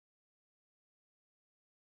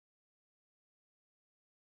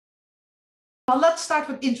Well, let's start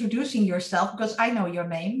with introducing yourself because I know your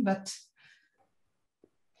name, but...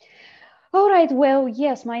 All right, well,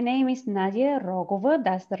 yes, my name is Nadia Rogova.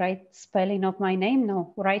 That's the right spelling of my name,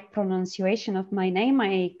 no, right pronunciation of my name.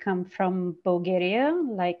 I come from Bulgaria.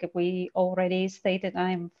 Like we already stated,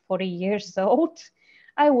 I'm 40 years old.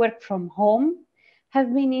 I work from home,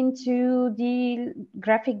 have been into the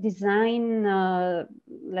graphic design,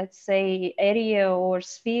 let's say, area or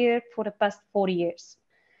sphere for the past 4 years.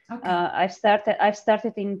 Okay. I've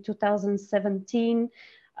started in 2017.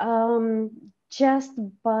 Just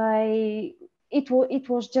by it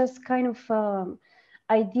was just kind of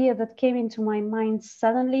idea that came into my mind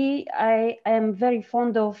suddenly. I am very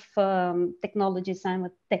fond of technologies. I'm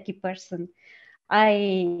a techie person.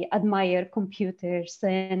 I admire computers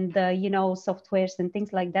and softwares and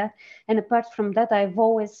things like that. And apart from that, I've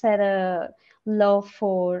always had a love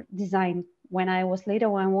for design. When I was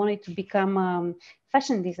little, I wanted to become a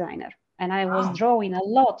fashion designer, and I was drawing a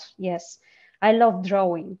lot. Yes, I love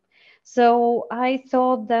drawing. So I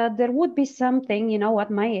thought that there would be something,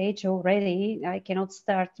 at my age already. I cannot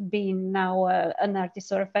start being now an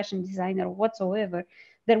artist or a fashion designer whatsoever.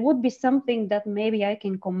 There would be something that maybe I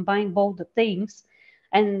can combine both the things.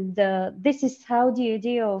 And this is how the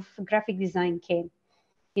idea of graphic design came.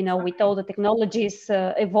 With all the technologies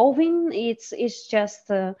evolving, it's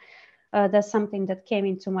just that's something that came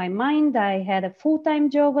into my mind. I had a full-time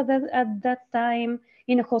job at that time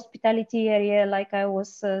in a hospitality area, like I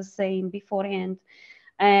was saying beforehand.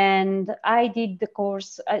 And I did the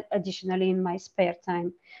course additionally in my spare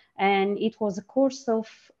time. And it was a course of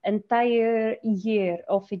entire year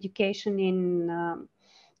of education in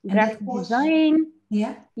graphic design.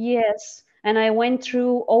 Yeah. Yes. And I went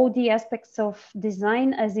through all the aspects of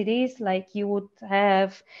design as it is, like you would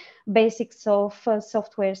have basics of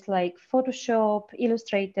softwares like Photoshop,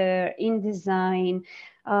 Illustrator, InDesign,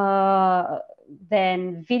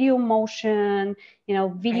 then video motion,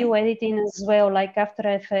 video editing as well, like After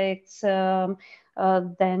Effects. Then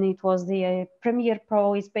it was the Premiere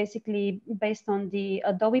Pro is basically based on the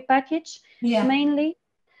Adobe package mainly.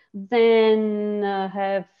 Then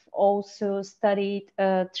have also studied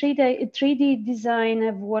 3D design.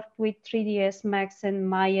 I've worked with 3ds Max and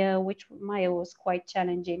Maya, which Maya was quite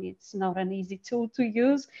challenging. It's not an easy tool to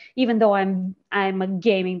use, even though I'm a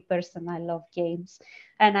gaming person. I love games,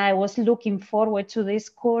 and I was looking forward to this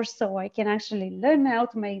course so I can actually learn how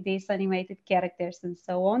to make these animated characters and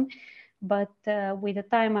so on. But with the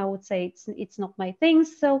time, I would say it's not my thing.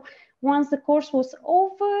 So once the course was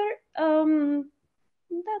over,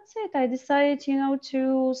 that's it. I decided,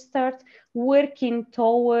 to start working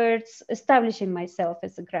towards establishing myself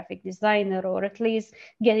as a graphic designer, or at least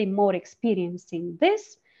getting more experience in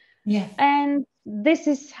this. Yeah. And this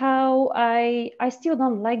is how I still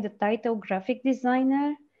don't like the title graphic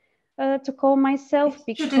designer to call myself, it's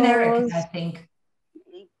because too generic, I think.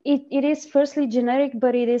 It is firstly generic,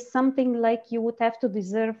 but it is something like you would have to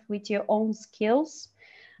deserve with your own skills.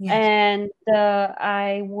 Yes. And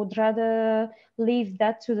I would rather leave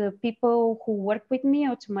that to the people who work with me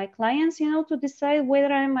or to my clients, to decide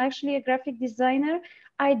whether I'm actually a graphic designer.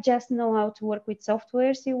 I just know how to work with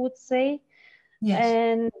softwares, you would say. Yes.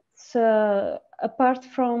 And apart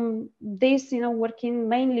from this, working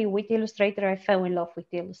mainly with Illustrator, I fell in love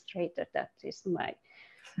with Illustrator. That is my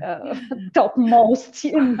topmost,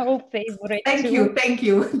 favorite. Thank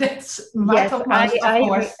you. That's my topmost, of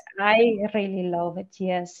course. I really love it.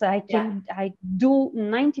 Yes, I do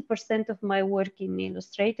 90% of my work in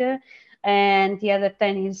Illustrator, and the other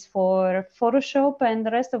 10 is for Photoshop, and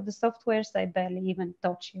the rest of the softwares I barely even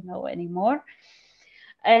touch, anymore.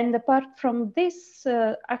 And apart from this,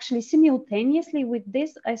 actually simultaneously with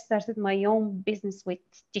this, I started my own business with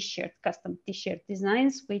custom t-shirt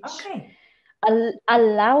designs, which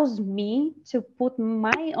allows me to put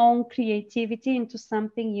my own creativity into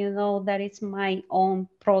something, that it's my own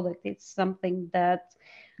product. It's something that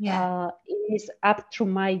is up to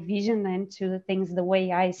my vision and to the things the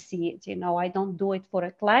way I see it. I don't do it for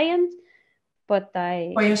a client, but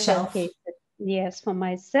I for yourself. Showcase it. Yes, for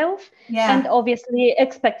myself. Yeah. And obviously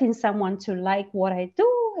expecting someone to like what I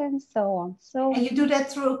do and so on. So. And you do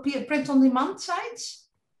that through print-on-demand sites?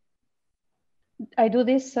 I do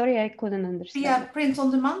this, sorry, I couldn't understand. Via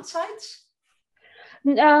print-on-demand sites?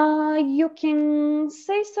 You can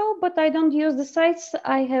say so, but I don't use the sites.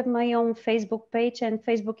 I have my own Facebook page, and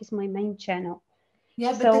Facebook is my main channel.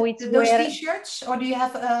 Yeah, but so those t-shirts, or do you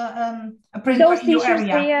have a print those in your t-shirts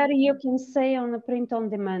area? You can say on a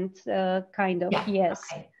print-on-demand kind of, yes.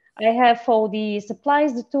 Okay. I have all the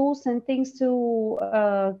supplies, the tools and things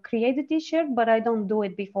to create the t-shirt, but I don't do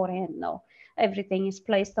it beforehand, no. Everything is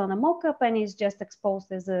placed on a mock-up and is just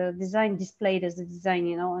exposed as a design, displayed as a design,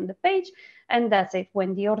 you know, on the page. And that's it.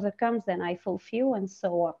 When the order comes, then I fulfill and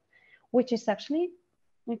so on, which is actually,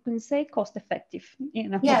 we can say, cost effective, you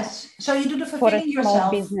know. Yes, so you do the For a fulfilling small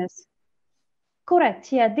yourself. business.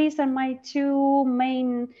 Correct. Yeah, these are my two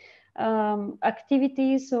main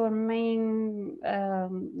activities or main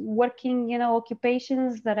working, you know,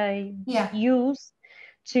 occupations that I use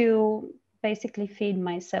to basically feed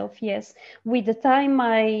myself. Yes, with the time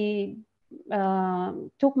I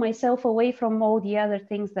took myself away from all the other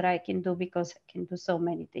things that I can do, because I can do so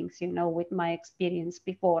many things, you know, with my experience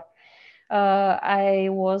before. I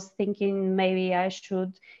was thinking maybe I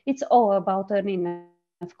should, it's all about earning,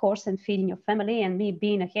 of course, and feeding your family. And me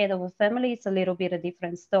being a head of a family, it's a little bit a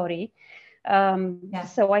different story.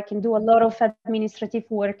 So I can do a lot of administrative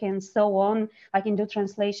work and so on. I can do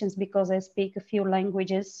translations because I speak a few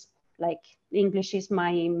languages, like English is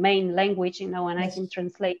my main language, you know, and I can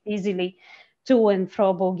translate easily to and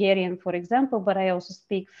from Bulgarian, for example, but I also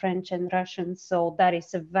speak French and Russian. So that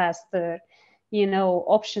is a vast, you know,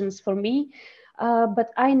 options for me. But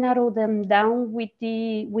I narrow them down with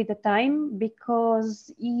the time,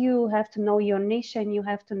 because you have to know your niche and you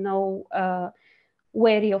have to know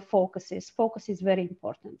where your focus is. Focus is very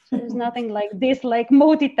important. There's nothing like this, like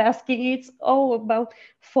multitasking. It's all about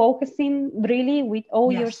focusing really with all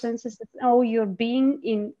your senses, all your being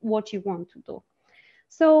in what you want to do.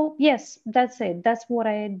 So yes, that's it. That's what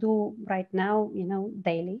I do right now, you know,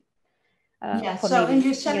 daily. So, and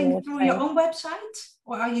you're selling through your own website,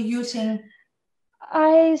 or are you using?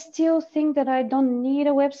 I still think that I don't need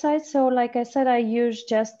a website. So like I said, I use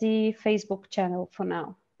just the Facebook channel for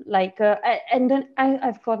now. Like, and then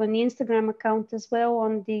I've got an Instagram account as well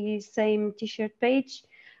on the same t-shirt page.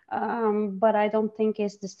 But I don't think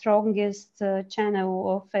it's the strongest channel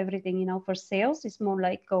of everything, you know, for sales. It's more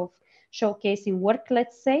like of showcasing work,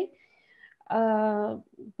 let's say.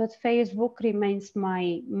 But Facebook remains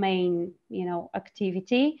my main, you know,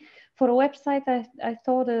 activity. For a website, I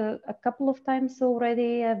thought a couple of times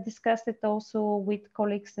already. I've discussed it also with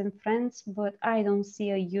colleagues and friends, but I don't see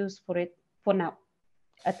a use for it for now,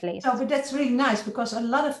 at least. So, but that's really nice, because a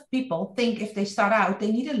lot of people think if they start out,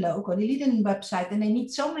 they need a logo, they need a website, and they need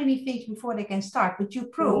so many things before they can start. But you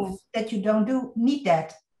prove that you don't need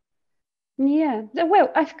that. Yeah, well,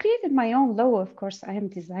 I've created my own logo, of course. I am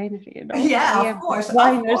designer, you know. Yeah, I of am course,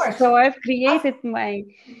 designer, so I've created my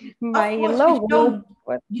logo.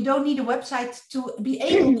 But you don't need a website to be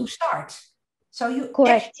able to start. So you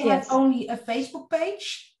actually have only a Facebook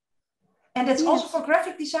page, and that's also for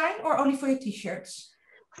graphic design, or only for your t-shirts?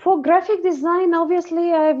 For graphic design,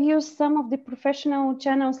 obviously, I've used some of the professional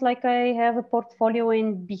channels. Like I have a portfolio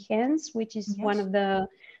in Behance, which is one of the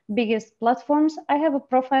biggest platforms. I have a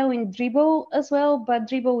profile in Dribbble as well, but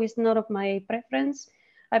Dribbble is not of my preference.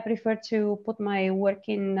 I prefer to put my work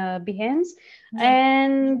in Behance.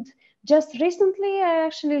 And just recently, I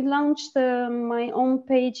actually launched my own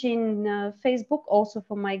page in Facebook, also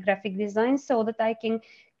for my graphic design, so that I can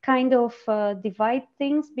kind of divide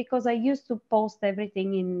things, because I used to post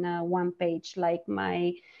everything in one page, like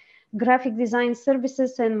my graphic design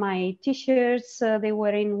services and my t-shirts, they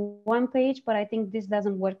were in one page, but I think this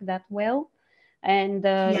doesn't work that well. And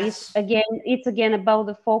it's again about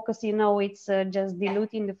the focus, you know, it's just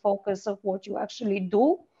diluting the focus of what you actually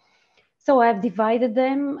do. So I've divided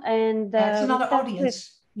them, and it's another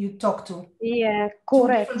audience you talk to. Yeah,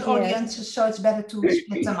 correct. Two different audiences, so it's better to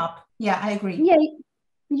split them up. Yeah, I agree. Yeah,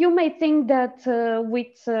 you may think that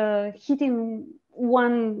with hitting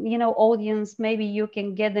one, you know, audience, maybe you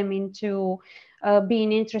can get them into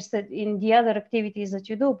being interested in the other activities that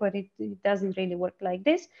you do, but it doesn't really work like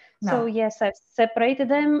this. So yes, I've separated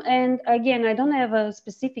them. And again, I don't have a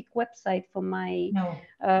specific website for my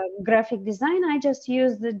graphic design. I just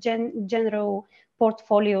use the general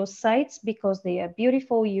portfolio sites, because they are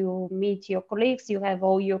beautiful. You meet your colleagues, you have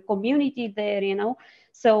all your community there, you know.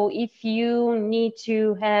 So if you need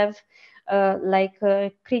to have like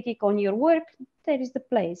a critic on your work, there is the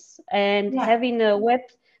place. And having a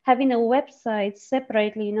website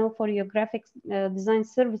separately, you know, for your graphic design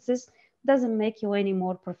services doesn't make you any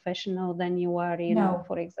more professional than you are, you know,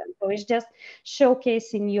 for example. It's just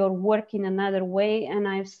showcasing your work in another way. And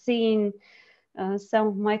I've seen some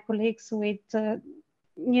of my colleagues with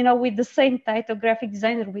you know, with the same title, graphic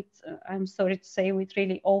designer, with I'm sorry to say, with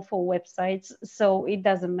really awful websites. So it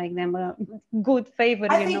doesn't make them a good favor.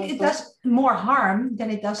 I think it does more harm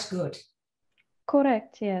than it does good.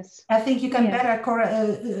 Correct, yes. I think you can better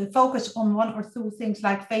focus on one or two things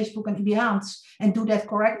like Facebook and Behance and do that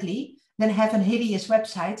correctly than have a hideous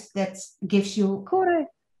website that gives you...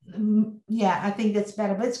 Correct. Yeah, I think that's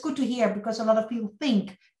better. But it's good to hear, because a lot of people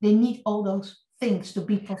think they need all those things to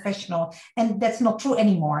be professional. And that's not true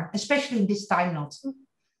anymore, especially in this time not.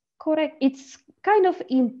 Correct. It's kind of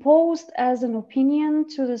imposed as an opinion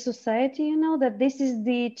to the society, you know, that this is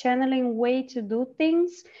the channeling way to do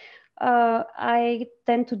things. I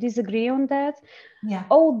tend to disagree on that. Yeah.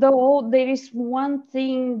 Although there is one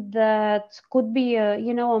thing that could be a,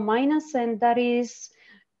 you know, a minus, and that is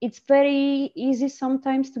it's very easy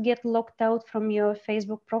sometimes to get locked out from your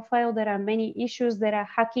Facebook profile. There are many issues. There are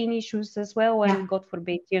hacking issues as well, and God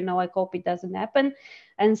forbid, you know, I hope it doesn't happen,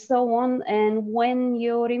 and so on. And when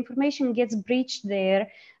your information gets breached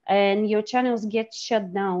there and your channels get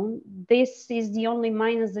shut down, this is the only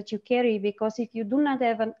minus that you carry, because if you do not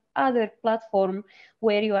have an other platform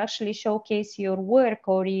where you actually showcase your work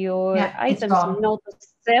or your items, you know, to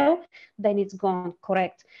sell, then it's gone.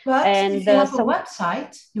 Correct. But and if you have a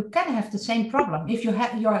website, you can have the same problem. If you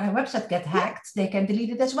have your website get hacked, they can delete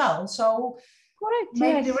it as well. So correct,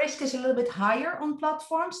 maybe the risk is a little bit higher on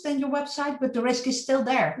platforms than your website, but the risk is still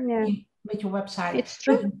there with your website. It's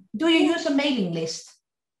true. But do you use a mailing list?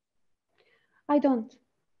 I don't.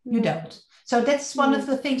 You don't. So that's one of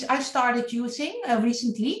the things I started using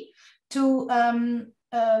recently to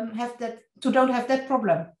have that, to don't have that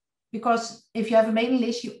problem. Because if you have a mailing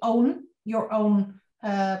list, you own your own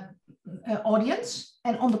audience,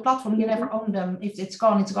 and on the platform you never own them. If it's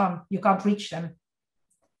gone, it's gone. You can't reach them.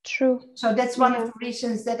 True. So that's one of the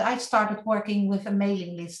reasons that I started working with a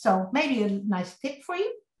mailing list. So maybe a nice tip for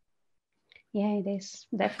you. Yeah, it is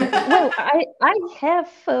definitely. Well, I have,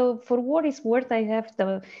 for what it's worth, I have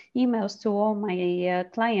the emails to all my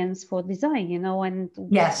clients for design, you know, and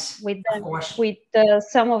with them, with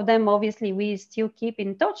some of them, obviously, we still keep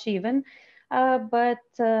in touch even. But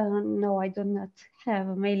no, I do not have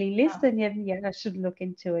a mailing list, and I should look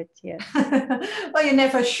into it. Yes. Well, you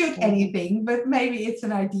never shoot anything, but maybe it's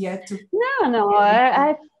an idea to. No,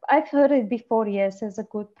 I've heard it before. Yes, as a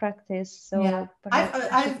good practice. So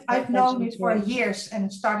I've known it for years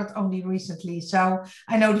and started only recently, so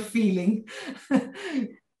I know the feeling.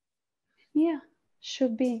 Yeah,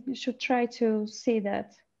 should be. You should try to see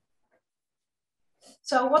that.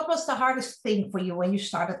 So what was the hardest thing for you when you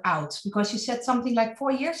started out? Because you said something like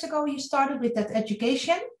 4 years ago you started with that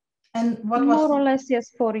education. And what was... More or less,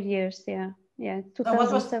 yes, 4 years, yeah.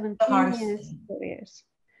 2017, the hardest yes, 4 years.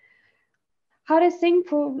 Hardest thing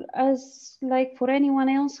for us, like for anyone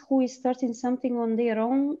else who is starting something on their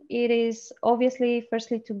own, it is obviously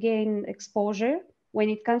firstly to gain exposure. When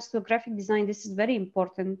it comes to graphic design, this is very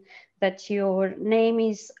important that your name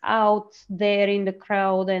is out there in the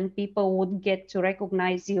crowd and people would get to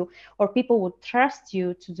recognize you, or people would trust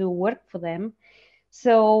you to do work for them.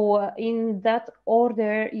 So in that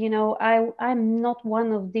order, you know, I'm not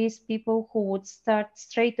one of these people who would start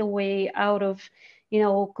straight away out of, you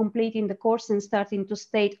know, completing the course and starting to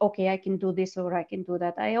state, okay, I can do this or I can do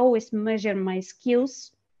that. I always measure my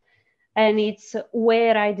skills, and it's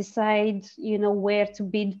where I decide, you know, where to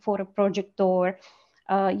bid for a project, or,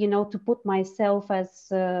 you know, to put myself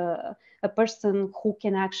as a person who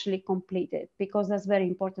can actually complete it, because that's very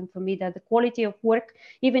important for me, that the quality of work,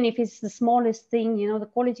 even if it's the smallest thing, you know, the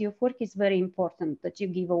quality of work is very important that you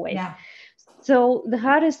give away. Yeah. So the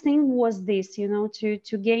hardest thing was this, you know,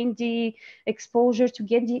 to gain the exposure, to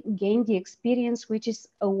gain the experience, which is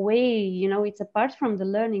a way, you know, it's apart from the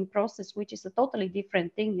learning process, which is a totally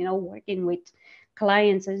different thing, you know, working with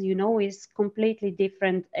clients, as you know, is completely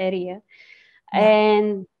different area. Yeah.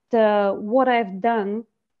 And what I've done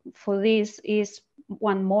for this is,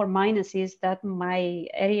 one more minus is that my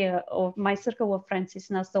area of my circle of friends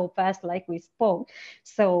is not so vast like we spoke.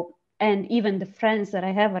 So, and even the friends that I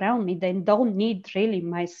have around me, they don't need really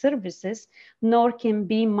my services, nor can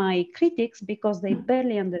be my critics, because they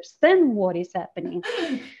barely understand what is happening.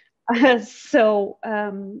 So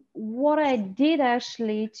what I did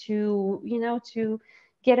actually to, you know, to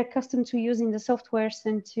get accustomed to using the softwares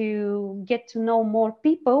and to get to know more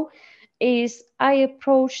people is I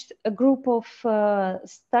approached a group of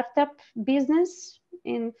startup business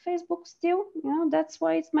in Facebook still. You know, that's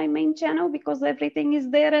why it's my main channel, because everything is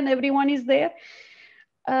there and everyone is there.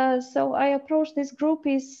 So I approached this group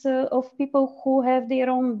of people who have their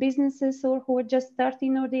own businesses, or who are just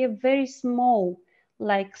starting, or they are very small,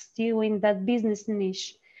 like still in that business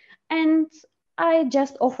niche. And I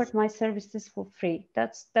just offered my services for free.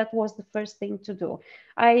 That was the first thing to do.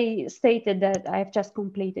 I stated that I've just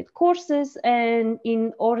completed courses, and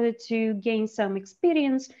in order to gain some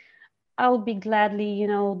experience, I'll be gladly, you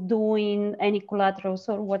know, doing any collaterals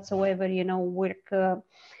or whatsoever, you know, work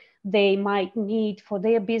they might need for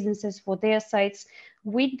their businesses, for their sites,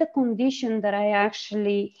 with the condition that I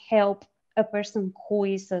actually help a person who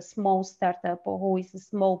is a small startup or who is a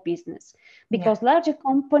small business. Because larger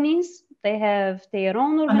companies, they have their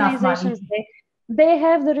own organizations, they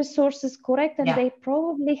have the resources, correct, and they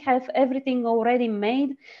probably have everything already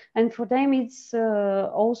made. And for them, it's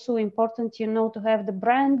also important, you know, to have the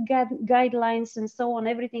brand guidelines and so on,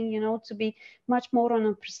 everything, you know, to be much more on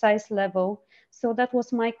a precise level. So that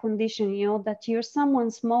was my condition, you know, that you're someone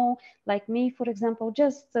small like me, for example,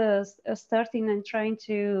 just starting and trying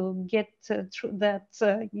to get through that,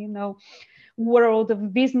 you know, world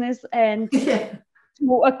of business and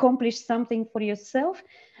to accomplish something for yourself.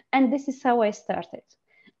 And this is how I started.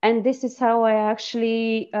 And this is how I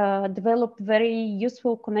actually developed very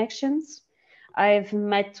useful connections. I've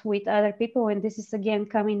met with other people, and this is again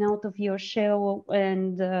coming out of your shell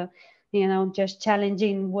and you know, just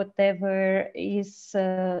challenging whatever is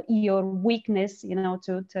your weakness, you know,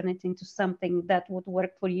 to turn it into something that would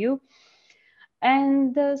work for you.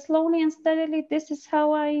 And slowly and steadily, this is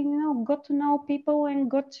how I, you know, got to know people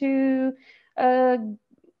and got to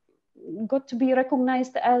be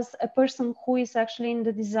recognized as a person who is actually in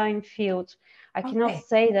the design field. I cannot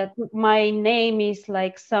say that my name is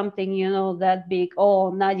like something, you know, that big, oh,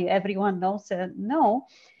 Nadia, everyone knows it. No,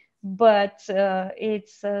 but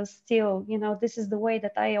it's still, you know, this is the way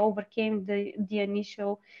that I overcame the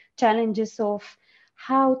initial challenges of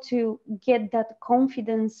how to get that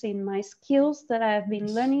confidence in my skills that I've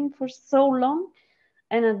been learning for so long,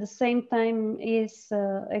 and at the same time is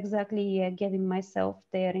exactly getting myself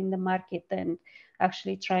there in the market and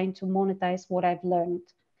actually trying to monetize what I've learned.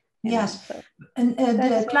 Yes, so and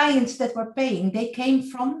the clients that were paying, they came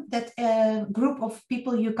from that group of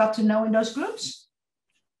people you got to know in those groups?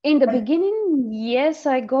 In the beginning, yes,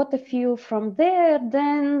 I got a few from there.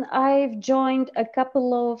 Then I've joined a couple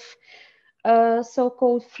of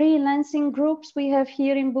so-called freelancing groups we have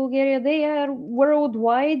here in Bulgaria. They are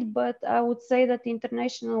worldwide, but I would say that the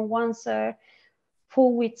international ones are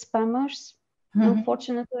full with spammers,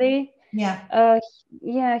 unfortunately. Yeah.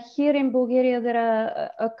 Yeah, here in Bulgaria, there are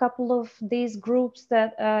a couple of these groups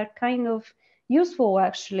that are kind of useful,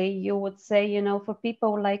 actually, you would say, you know, for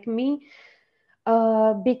people like me.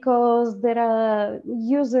 Because there are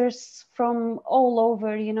users from all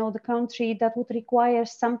over, you know, the country that would require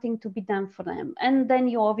something to be done for them. And then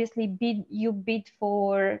you obviously bid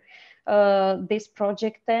for this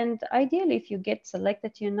project. And ideally, if you get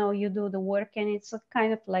selected, you know, you do the work, and it's a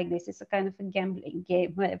kind of like this. It's a kind of a gambling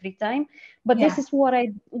game every time. But this is what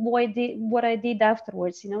I did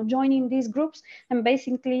afterwards, you know, joining these groups and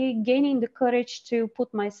basically gaining the courage to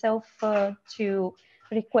put myself to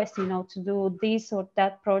request, you know, to do this or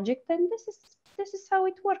that project, and this is how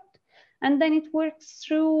it worked. And then it works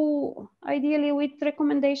through, ideally, with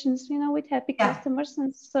recommendations, you know, with happy customers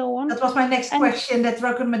and so on. That was my next question, that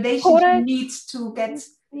recommendations need to get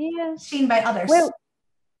seen by others. Well,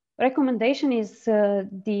 recommendation is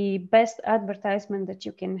the best advertisement that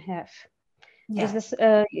you can have.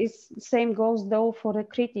 It's same goes though for the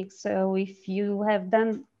critics. So if you have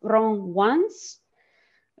done wrong once,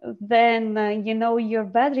 then you know, your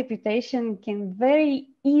bad reputation can very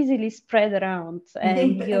easily spread around. I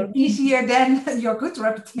think easier than your good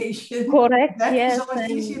reputation. Correct. That yes, is always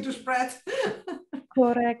easier to spread.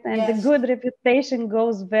 Correct. And the good reputation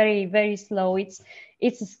goes very, very slow. It's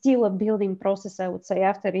still a building process, I would say,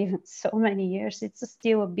 after even so many years. It's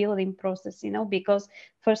still a building process, you know, because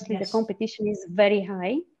firstly, the competition is very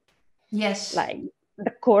high. Yes. Like the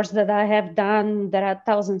course that I have done, there are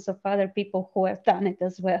thousands of other people who have done it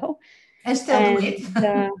as well. And still do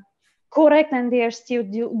it. Correct, and they are still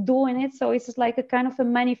doing it. So it's like a kind of a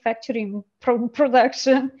manufacturing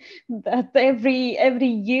production that every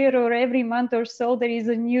year or every month or so, there is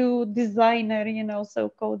a new designer, you know,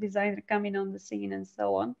 so-called designer coming on the scene and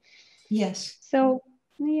so on. Yes. So,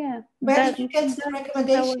 yeah. Where did you get the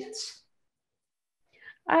recommendations?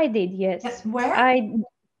 I did, yes. Where?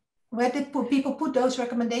 Where did people put those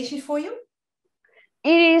recommendations for you?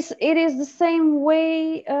 It is the same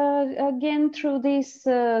way, again, through these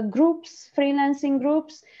groups, freelancing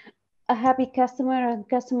groups. A happy customer, a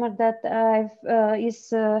customer that is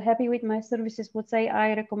happy with my services would say,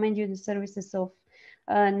 I recommend you the services of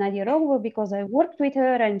Nadia Rogova because I worked with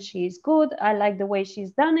her and she's good. I like the way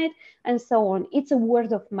she's done it, and so on. It's a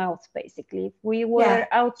word of mouth, basically. If we were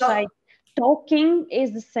outside talking,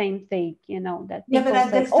 is the same thing, you know, that people say,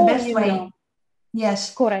 that's the best way.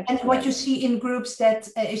 Yes. Correct. And what Yes. you see in groups that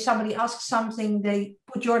if somebody asks something, they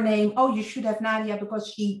put your name. Oh, you should have Nadia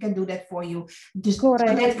because she can do that for you. Just so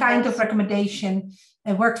Correct. that kind Yes. of recommendation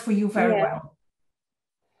worked for you very Yeah. well.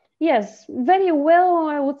 Yes, very well.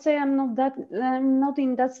 I would say I'm not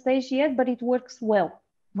in that stage yet, but it works well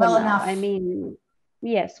for Well now. enough. I mean,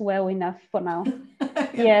 yes, well enough for now.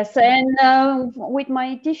 Yeah. Yes, and with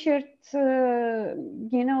my t-shirt,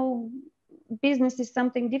 business is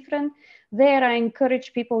something different. There, I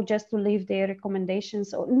encourage people just to leave their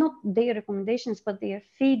recommendations, or not their recommendations, but their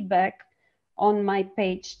feedback on my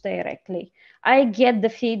page directly. I get the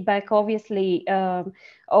feedback, obviously,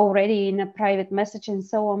 already in a private message and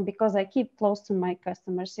so on, because I keep close to my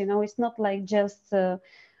customers. It's not like just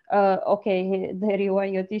okay, there you are,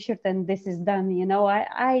 your t-shirt, and this is done.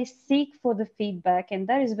 I seek for the feedback, and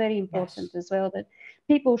that is very important as well, that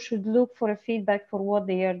people should look for a feedback for what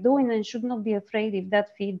they are doing and should not be afraid if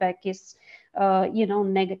that feedback is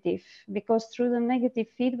negative, because through the negative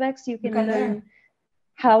feedbacks you can learn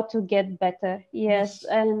how to get better. Yes.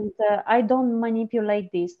 And I don't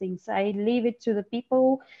manipulate these things. I leave it to the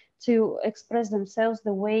people to express themselves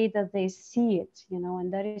the way that they see it,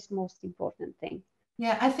 and that is most important thing.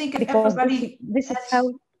 Yeah, I think if because everybody this is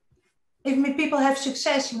how. If people have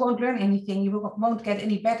success, you won't learn anything. You won't get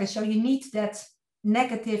any better. So you need that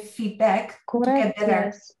negative feedback to get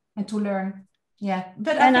better and to learn. Yeah,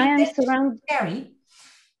 but I think that's scary.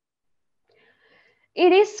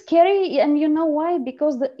 It is scary, and you know why?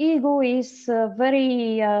 Because the ego is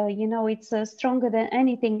very, it's stronger than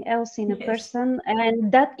anything else in a person,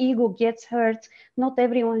 and that ego gets hurt. Not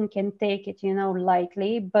everyone can take it,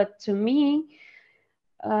 lightly. But to me,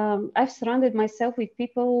 I've surrounded myself with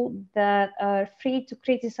people that are free to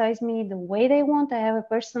criticize me the way they want. I have a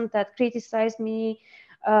person that criticized me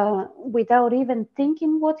without even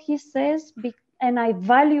thinking what he says. And I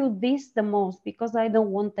value this the most because I don't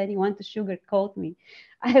want anyone to sugarcoat me.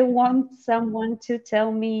 I want someone to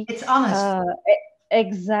tell me it's honest.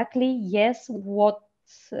 Exactly, yes, what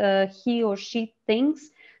he or she thinks,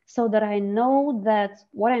 so that I know that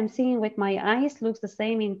what I'm seeing with my eyes looks the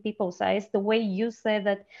same in people's eyes. The way you said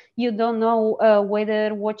that you don't know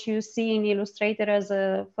whether what you see in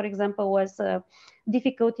Illustrator for example, was a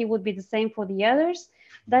difficulty would be the same for the others.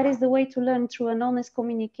 That is the way to learn, through an honest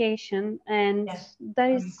communication. And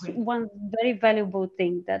that is one very valuable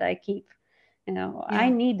thing that I keep. I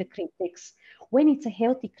need the critics when it's a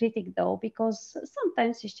healthy critic, though, because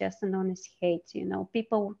sometimes it's just an honest hate.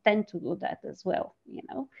 People tend to do that as well.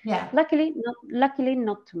 Luckily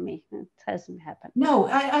not to me. It hasn't happened. No,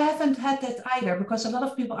 I haven't had that either, because a lot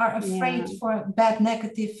of people are afraid for bad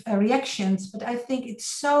negative reactions. But I think it's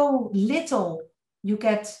so little you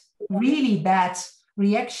get really bad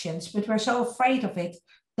reactions, but we're so afraid of it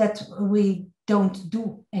that we don't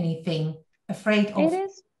do anything, afraid of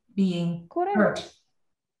being hurt.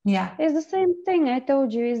 Yeah, it's the same thing I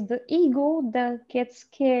told you. Is the ego that gets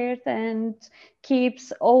scared and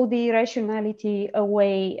keeps all the rationality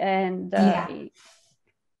away. And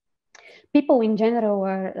people in general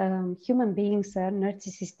are human beings are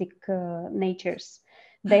narcissistic natures.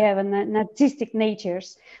 They have a narcissistic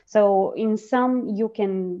natures. So in some you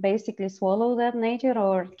can basically swallow that nature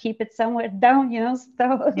or keep it somewhere down.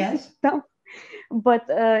 But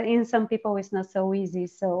in some people it's not so easy.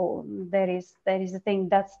 So there is a thing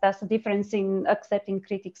that's the difference in accepting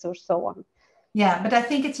critics or so on. Yeah, but I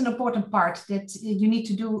think it's an important part that you need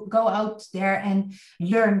to go out there and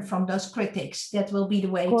learn from those critics. That will be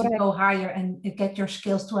the way to go higher and get your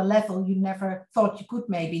skills to a level you never thought you could,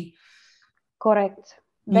 maybe. Correct.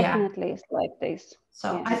 Definitely, it's like this.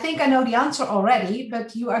 So I think I know the answer already,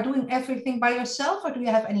 but you are doing everything by yourself, or do you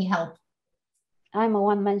have any help? I'm a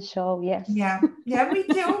one-man show, yes. Yeah, me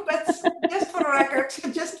too, but just for the record,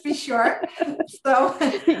 just to be sure. So,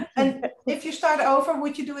 and if you start over,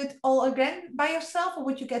 would you do it all again by yourself, or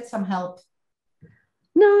would you get some help?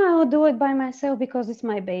 No, I'll do it by myself because it's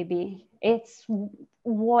my baby. It's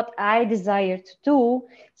what I desire to do.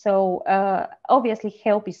 So obviously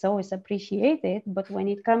help is always appreciated, but when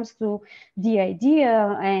it comes to the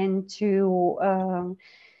idea and to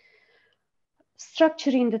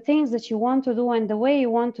structuring the things that you want to do and the way you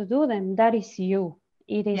want to do them, that is you.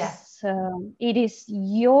 It is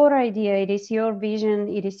your idea, it is your vision,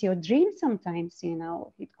 it is your dream. Sometimes,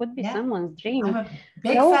 it could be someone's dream. I'm a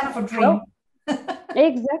big fan of a dream.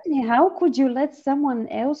 Exactly. How could you let someone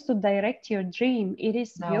else to direct your dream? It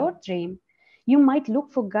is your dream. You might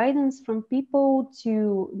look for guidance from people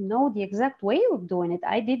to know the exact way of doing it.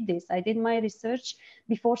 I did this. I did my research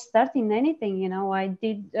before starting anything. I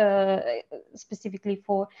did specifically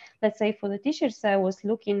for, let's say, for the t-shirts, I was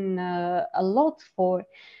looking a lot for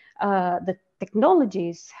the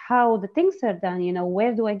technologies, how the things are done,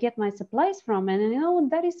 where do I get my supplies from? And,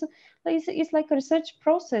 that is, it's like a research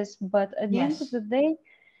process. But at the end of the day,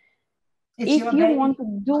 if you want to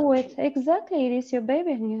do it, exactly, it is your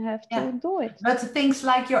baby and you have to do it. But things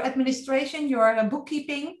like your administration, your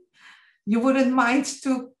bookkeeping, you wouldn't mind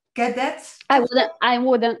to get that? I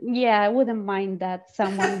wouldn't mind that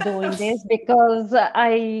someone doing this, because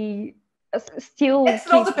I still it's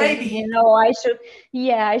not a baby.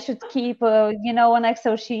 I should keep an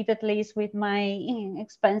Excel sheet at least with my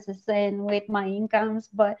expenses and with my incomes,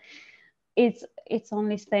 but it's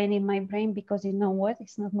only staying in my brain because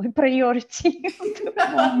it's not my priority at the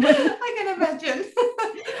moment. I can imagine.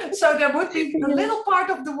 So there would be a little part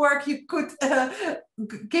of the work you could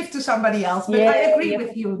give to somebody else, but I agree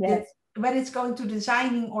with you that when it's going to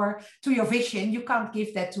designing or to your vision, you can't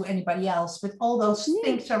give that to anybody else. But all those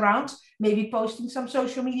things around, maybe posting some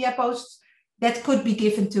social media posts, that could be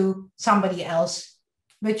given to somebody else.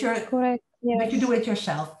 But correct. But you do it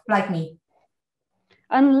yourself, like me.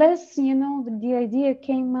 Unless, the idea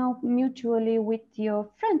came out mutually with your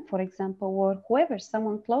friend, for example, or whoever,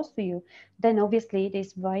 someone close to you, then obviously it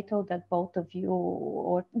is vital that both of you,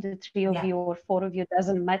 or the three of you, or four of you,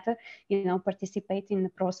 doesn't matter, participate in the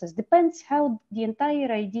process. Depends how the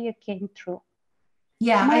entire idea came through.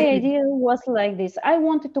 Yeah, my idea was like this. I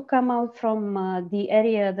wanted to come out from the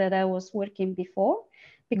area that I was working before,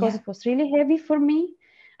 because it was really heavy for me.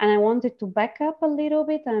 And I wanted to back up a little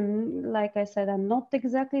bit. And like I said, I'm not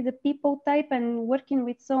exactly the people type, and working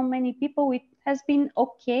with so many people, it has been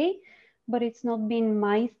okay, but it's not been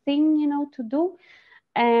my thing, to do.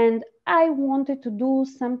 And I wanted to do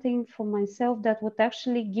something for myself that would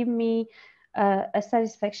actually give me a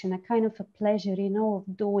satisfaction, a kind of a pleasure, of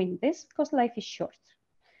doing this, because life is short.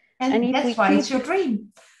 And that's why it's your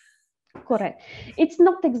dream. Correct. It's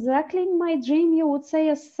not exactly my dream, you would say,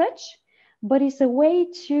 as such, but it's a way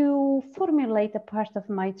to formulate a part of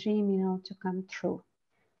my dream, to come true.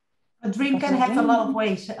 A dream can have a lot of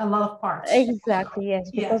ways, a lot of parts. Exactly, yes.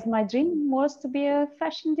 Because my dream was to be a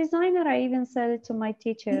fashion designer. I even said it to my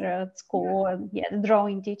teacher at school, the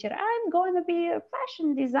drawing teacher. I'm going to be a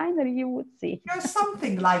fashion designer, you would see. You're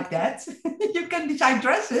something like that. You can design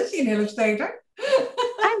dresses in Illustrator.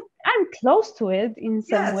 I'm close to it in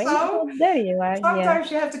some way. So there you are. Sometimes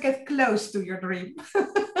you have to get close to your dream.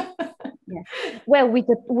 Well, with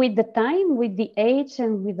the time, with the age,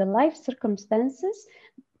 and with the life circumstances,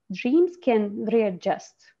 dreams can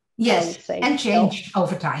readjust. Yes, I would say. And change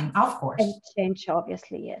over time, of course. And change,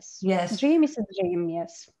 obviously, yes. Yes. Dream is a dream,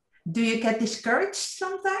 yes. Do you get discouraged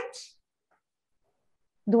sometimes?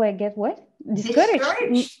 Do I get what?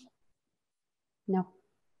 Discouraged? No.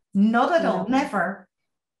 Not at all, never.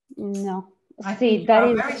 No. I think you're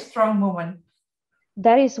a very strong woman.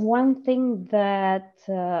 That is one thing that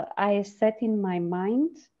I set in my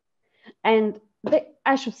mind, and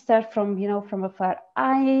I should start from from afar.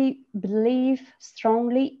 I believe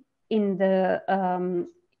strongly in the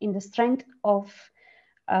strength of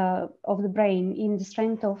the brain, in the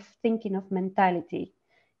strength of thinking, of mentality,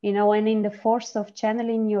 and in the force of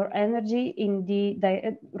channeling your energy in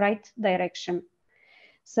the right direction.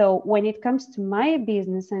 So when it comes to my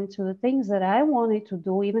business and to the things that I wanted to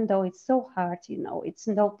do, even though it's so hard, it's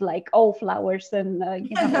not like all flowers and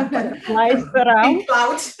butterflies around.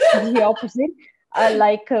 Clouds. The opposite.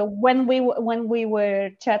 When we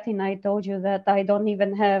were chatting, I told you that I don't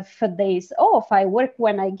even have days off. I work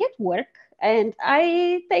when I get work, and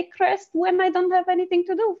I take rest when I don't have anything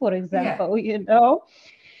to do, for example.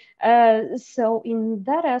 So in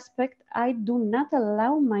that aspect, I do not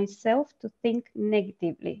allow myself to think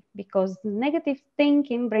negatively, because negative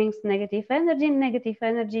thinking brings negative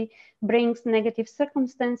energy brings negative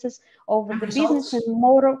circumstances over the business, and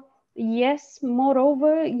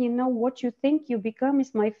moreover, what you think you become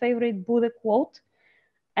is my favorite Buddha quote,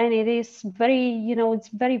 and it is very, it's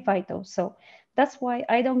very vital. So that's why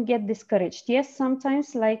I don't get discouraged. Yes,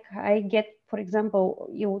 sometimes I get, for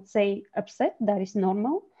example, you would say upset. That is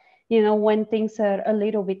normal. When things are a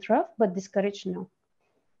little bit rough, but discouraged, no.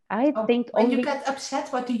 I think when you get upset,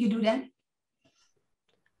 what do you do then?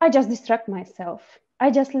 I just distract myself.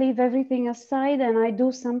 I just leave everything aside, and I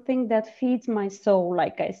do something that feeds my soul,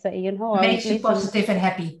 like I say, Makes you positive and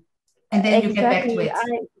happy. And then you get back to it.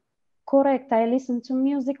 Correct. I listen to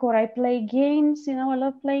music, or I play games. I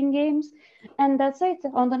love playing games, and that's it.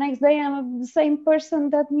 On the next day, I'm the same person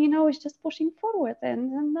that is just pushing forward,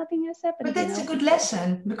 and nothing has happened. But that's a good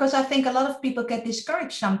lesson, because I think a lot of people get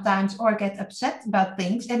discouraged sometimes, or get upset about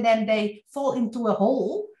things, and then they fall into a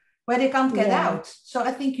hole where they can't get out. So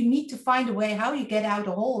I think you need to find a way how you get out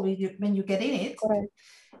a hole when you get in it. Correct.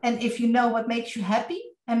 And if you know what makes you happy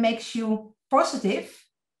and makes you positive,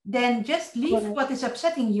 then just leave what is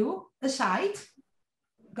upsetting you aside,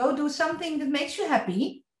 go do something that makes you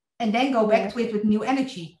happy, and then go back to it with new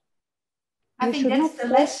energy. I think that's the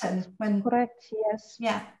lesson. Correct, yes.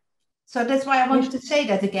 Yeah. So that's why I wanted to say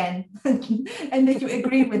that again, and that you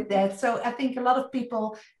agree with that. So I think a lot of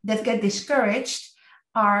people that get discouraged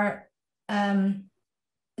are then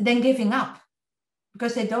giving up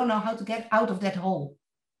because they don't know how to get out of that hole.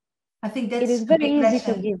 I think that's it is very easy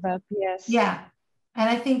to give up. Yes. Yeah. And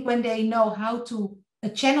I think when they know how to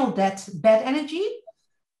channel that bad energy,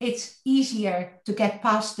 it's easier to get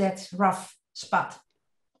past that rough spot.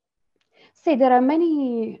 See, there are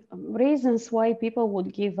many reasons why people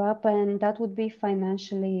would give up, and that would be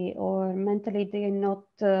financially or mentally they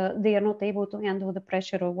are not able to handle the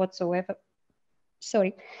pressure or whatsoever.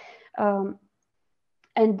 Sorry.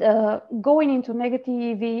 And going into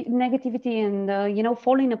negativity and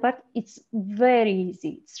falling apart, it's very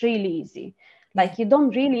easy. It's really easy. Like you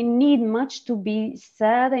don't really need much to be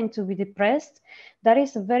sad and to be depressed. That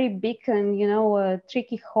is a very big and a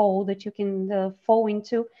tricky hole that you can fall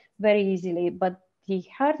into very easily. But the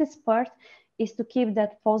hardest part is to keep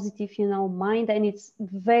that positive mind, and it's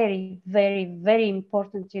very, very, very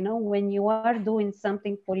important when you are doing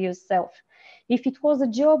something for yourself. If it was a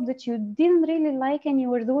job that you didn't really like and you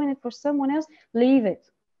were doing it for someone else, leave it.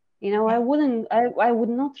 I would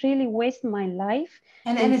not really waste my life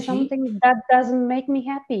in something that doesn't make me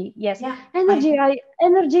happy. Yes. Yeah,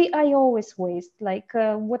 energy I always waste. Like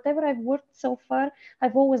whatever I've worked so far,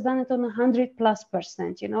 I've always done it on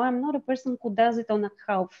 100+%. I'm not a person who does it on a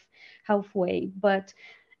halfway, but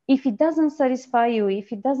if it doesn't satisfy you,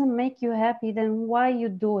 if it doesn't make you happy, then why you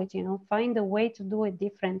do it? Find a way to do it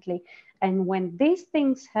differently. And when these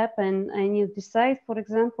things happen and you decide, for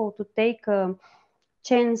example, to take a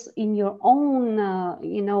chance in your own,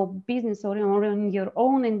 business or in your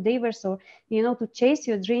own endeavors, or, to chase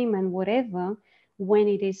your dream and whatever, when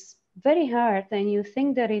it is very hard and you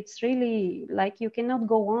think that it's really like you cannot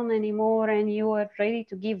go on anymore and you are ready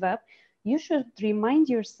to give up, you should remind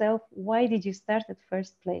yourself, why did you start at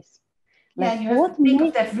first place? Like, you have to think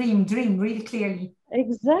of that dream really clearly.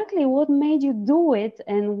 Exactly, what made you do it?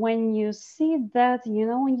 And when you see that,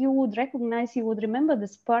 you would recognize, you would remember the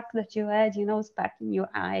spark that you had, spark in your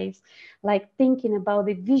eyes, like thinking about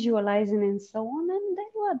it, visualizing and so on. And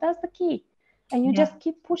then that's the key. And you just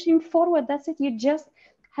keep pushing forward. That's it. You just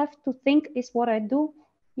have to think, is what I do.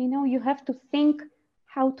 You have to think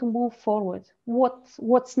how to move forward.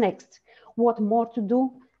 What's next? What more to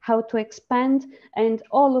do? How to expand, and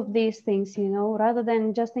all of these things, rather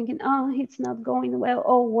than just thinking, oh, it's not going well.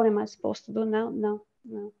 Oh, what am I supposed to do now? No,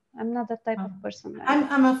 I'm not that type of person.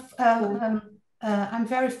 I'm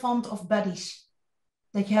very fond of buddies.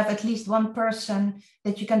 That you have at least one person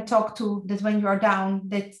that you can talk to, that when you are down,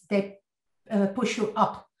 that they push you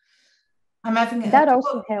up. I'm having that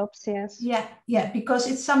also helps. Yes. Yeah, because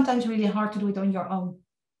it's sometimes really hard to do it on your own.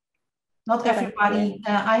 Not everybody.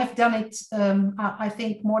 I have done it, I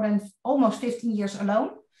think, more than almost 15 years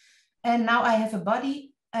alone. And now I have a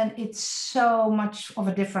buddy, and it's so much of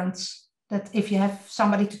a difference that if you have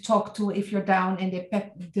somebody to talk to, if you're down, and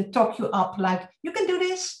they talk you up, like, you can do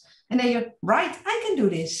this. And then you're, right, I can do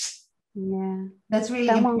this. Yeah. That's really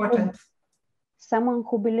important. Someone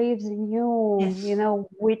who believes in you,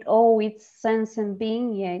 with all its sense and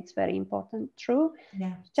being. Yeah, it's very important. True.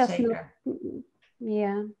 Yeah, just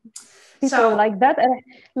yeah. People like that are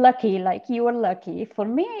lucky, like you are lucky. For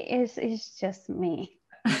me, it's just me.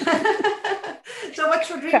 So what's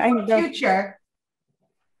your dream for the future?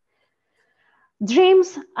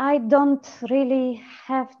 Dreams, I don't really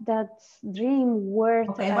have that dream word.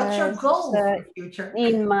 Okay, what's your goal for the future?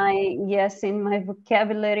 In my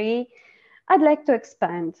vocabulary, I'd like to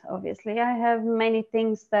expand, obviously. I have many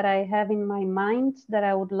things that I have in my mind that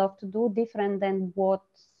I would love to do different than what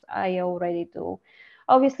I already do.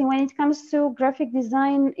 Obviously, when it comes to graphic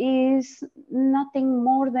design, is nothing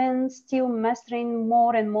more than still mastering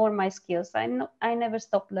more and more my skills. I never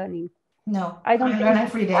stop learning. No, I learn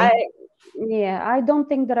every day. I don't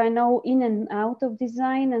think that I know in and out of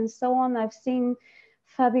design and so on. I've seen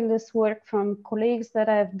fabulous work from colleagues that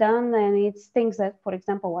I've done, and it's things that, for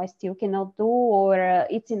example, I still cannot do, or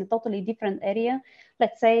it's in a totally different area.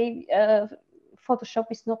 Let's say Photoshop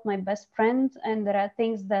is not my best friend, and there are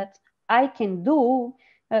things that I can do,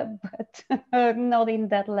 but not in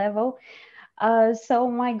that level. So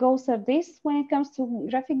my goals are this when it comes to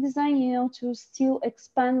graphic design, to still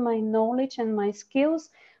expand my knowledge and my skills.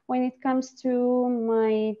 When it comes to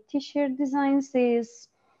my t-shirt designs, is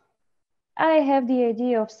I have the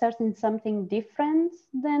idea of starting something different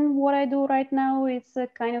than what I do right now. It's a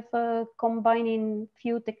kind of combining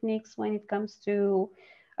few techniques when it comes to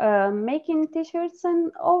making t-shirts,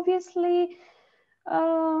 and obviously,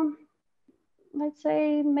 let's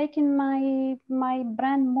say, making my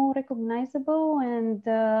brand more recognizable, and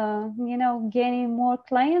gaining more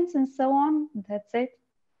clients and so on. That's it.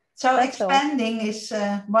 So That's all. expanding is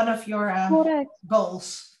one of your Correct.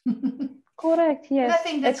 goals. Correct. And I Yes.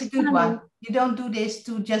 think that's a good Expanding. one. You don't do this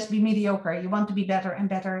to just be mediocre. You want to be better and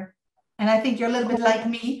better. And I think you're a little bit Correct. like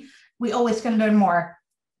me. We always can learn more.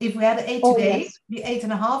 If we had an 8 Oh today, yes. the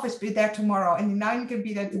 8.5 is be there tomorrow, and the 9 can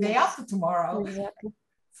be there the day Yes. after tomorrow. Exactly.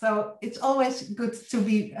 So it's always good to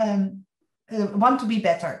be want to be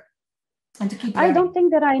better and to keep I learning. don't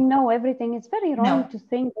think that I know everything. It's very wrong No. to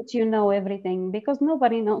think that you know everything, because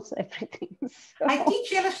nobody knows everything. So. I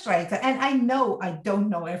teach Illustrator, and I know I don't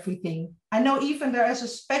know everything. I know even there is a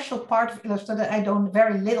special part of Illustrator that I don't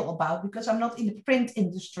very little about because I'm not in the print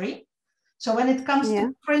industry. So when it comes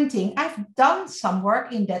to printing, I've done some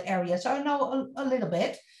work in that area. So I know a little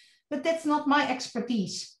bit, but that's not my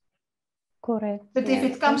expertise. Correct. But if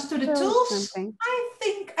it comes to the tools, I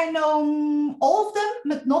think I know all of them,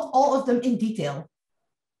 but not all of them in detail.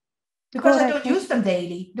 Because I don't use them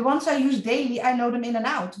daily. The ones I use daily, I know them in and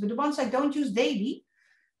out. But the ones I don't use daily,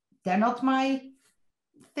 they're not my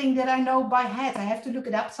thing that I know by head. I have to look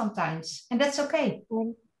it up sometimes. And that's okay.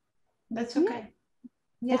 That's okay.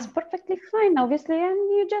 Yeah. It's perfectly fine, obviously. And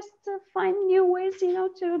you just find new ways,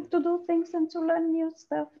 to do things and to learn new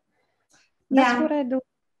stuff. That's what I do.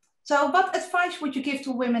 So what advice would you give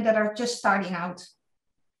to women that are just starting out?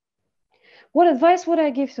 What advice would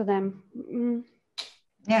I give to them?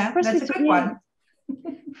 Yeah, firstly, that's a good one.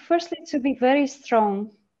 Firstly, to be very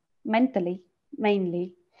strong mentally,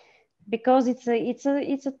 mainly, because it's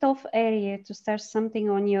a tough area to start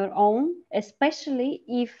something on your own, especially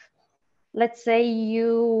if, let's say,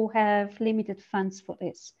 you have limited funds for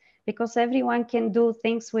this, because everyone can do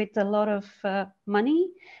things with a lot of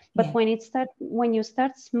money, but when you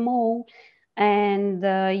start small and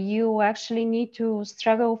you actually need to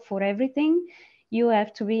struggle for everything, you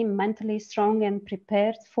have to be mentally strong and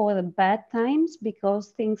prepared for the bad times, because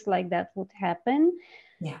things like that would happen.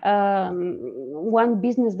 One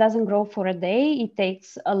business doesn't grow for a day. It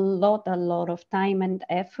takes a lot of time and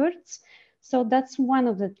efforts. So that's one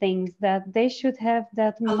of the things, that they should have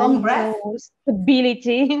that mental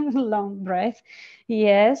stability. Long breath.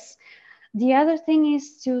 Yes. The other thing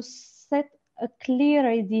is to set a clear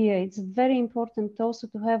idea. It's very important also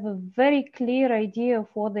to have a very clear idea of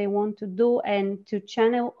what they want to do and to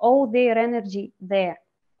channel all their energy there.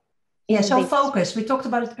 Yeah, so focus. We talked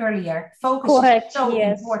about it earlier. Focus is so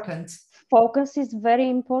important. Focus is very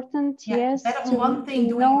important, yes. Better on one thing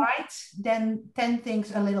doing right than 10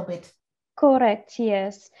 things a little bit. Correct,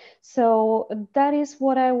 yes. So that is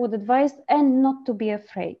what I would advise, and not to be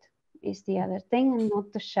afraid is the other thing, and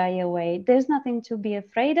not to shy away. There's nothing to be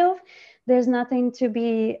afraid of. There's nothing to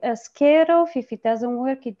be scared of. If it doesn't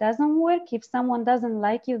work, it doesn't work. If someone doesn't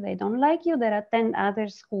like you, they don't like you. There are 10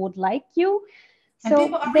 others who would like you. And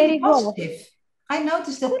people are really positive. I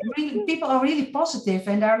noticed that people are really positive,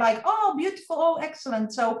 and they're like, oh, beautiful, oh,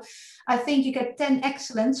 excellent. So I think you get 10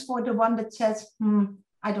 excellents for the one that says,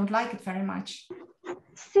 I don't like it very much.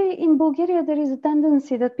 See, in Bulgaria, there is a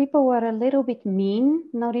tendency that people are a little bit mean,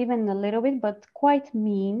 not even a little bit, but quite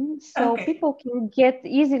mean. So people can get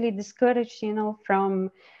easily discouraged,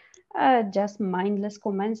 from just mindless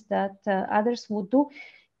comments that others would do.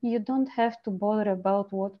 You don't have to bother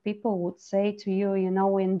about what people would say to you,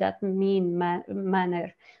 in that mean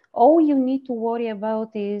manner. All you need to worry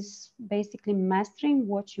about is basically mastering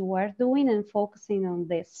what you are doing and focusing on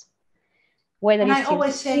this. Whether it's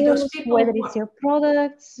your skills, whether it's your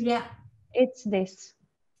products, it's this.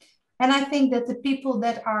 And I think that the people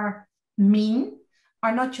that are mean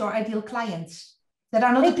are not your ideal clients. That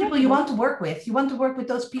are not the people you want to work with. You want to work with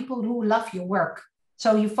those people who love your work.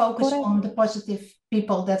 So you focus on the positive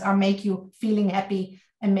people that are make you feeling happy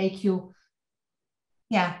and make you,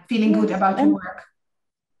 feeling good about your work.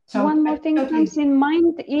 So one more thing comes in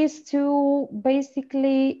mind is to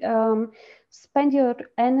basically spend your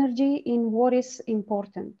energy in what is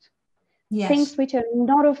important. Things which are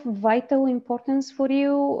not of vital importance for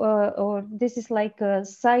you, or this is like a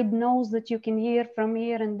side note that you can hear from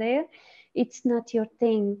here and there. It's not your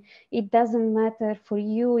thing. It doesn't matter for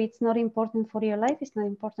you. It's not important for your life. It's not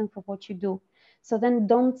important for what you do. So then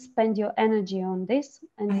don't spend your energy on this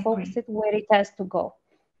and focus it where it has to go.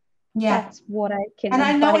 Yeah. That's what I can And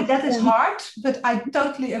advise. I know that is hard, but I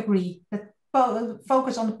totally agree that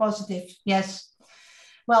focus on the positive. Yes.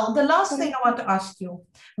 Well, the last thing I want to ask you,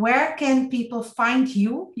 where can people find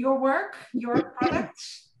you, your work, your products?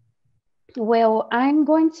 Well, I'm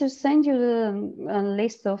going to send you a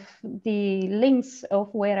list of the links of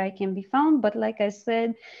where I can be found. But like I said,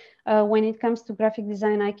 when it comes to graphic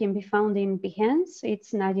design, I can be found in Behance.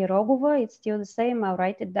 It's Nadia Rogova. It's still the same. I'll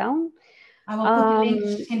write it down. I will put the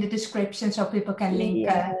links in the description so people can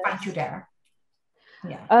find you there.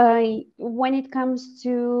 Yeah. When it comes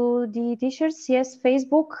to the t-shirts, yes,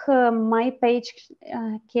 Facebook, my page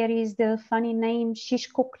carries the funny name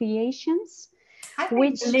Shishko Creations. I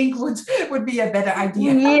think the link would be a better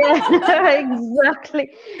idea. Yeah, exactly.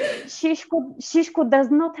 Shishko does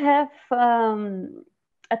not have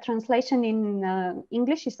a translation in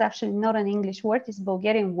English. It's actually not an English word. It's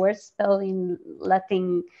Bulgarian word spelled in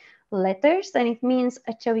Latin letters, and it means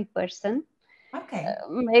a chubby person. Okay.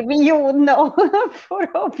 Maybe you would know for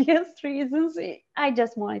obvious reasons. I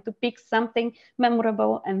just wanted to pick something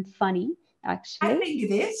memorable and funny. Actually, I think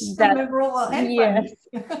it is memorable and yes.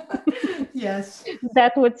 funny. Yes,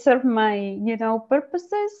 that would serve my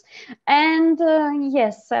purposes. And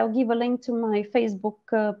yes, I'll give a link to my Facebook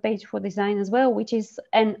page for design as well, which is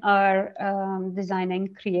NR Design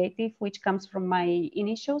and Creative, which comes from my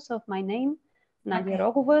initials of my name, Nadia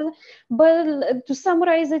Rogova. But to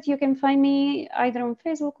summarize it, you can find me either on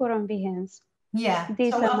Facebook or on Behance. Yeah,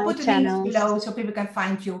 These so are I'll my put the channels links below so people can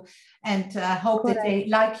find you and hope Correct. that they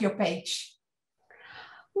like your page.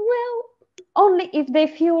 Well, only if they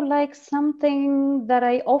feel like something that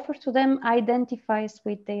I offer to them identifies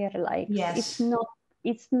with their life. Yes.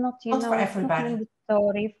 It's not for everybody. It's not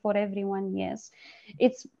mandatory for everyone. Yes.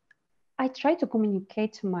 I try to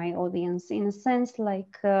communicate to my audience in a sense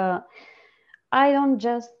like I don't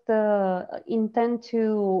just intend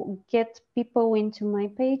to get people into my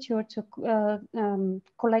page or to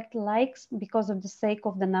collect likes because of the sake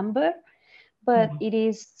of the number. But it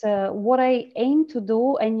is what I aim to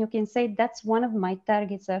do, and you can say that's one of my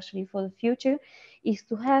targets actually for the future, is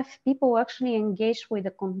to have people actually engage with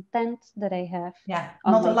the content that I have. Yeah,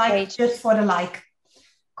 not a like page. Just for the like.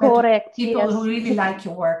 Correct. People yes. who really like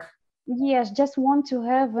your work. Yes, just want to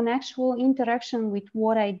have an actual interaction with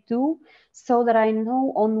what I do so that I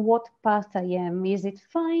know on what path I am. Is it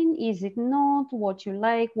fine? Is it not? What you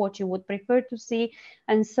like, what you would prefer to see,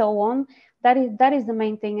 and so on. That is the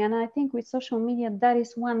main thing. And I think with social media, that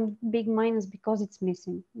is one big minus because it's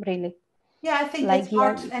missing, really. Yeah, I think that's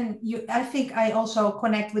hard. And I think I also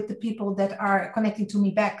connect with the people that are connecting to me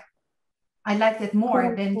back. I like that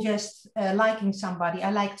more than just liking somebody. I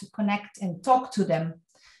like to connect and talk to them.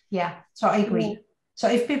 Yeah, so I agree. Yeah. So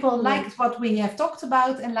if people liked what we have talked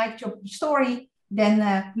about and liked your story,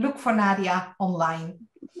 then look for Nadia online.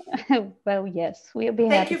 Well, yes, we'll be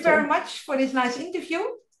happy. Thank you very to. much for this nice interview.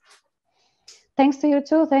 Thanks to you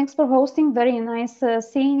too. Thanks for hosting. Very nice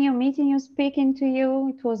seeing you, meeting you, speaking to you.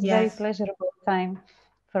 It was very pleasurable time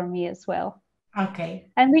for me as well. Okay.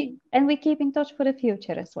 And we keep in touch for the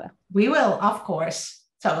future as well. We will, of course.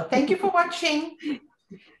 So thank you for watching.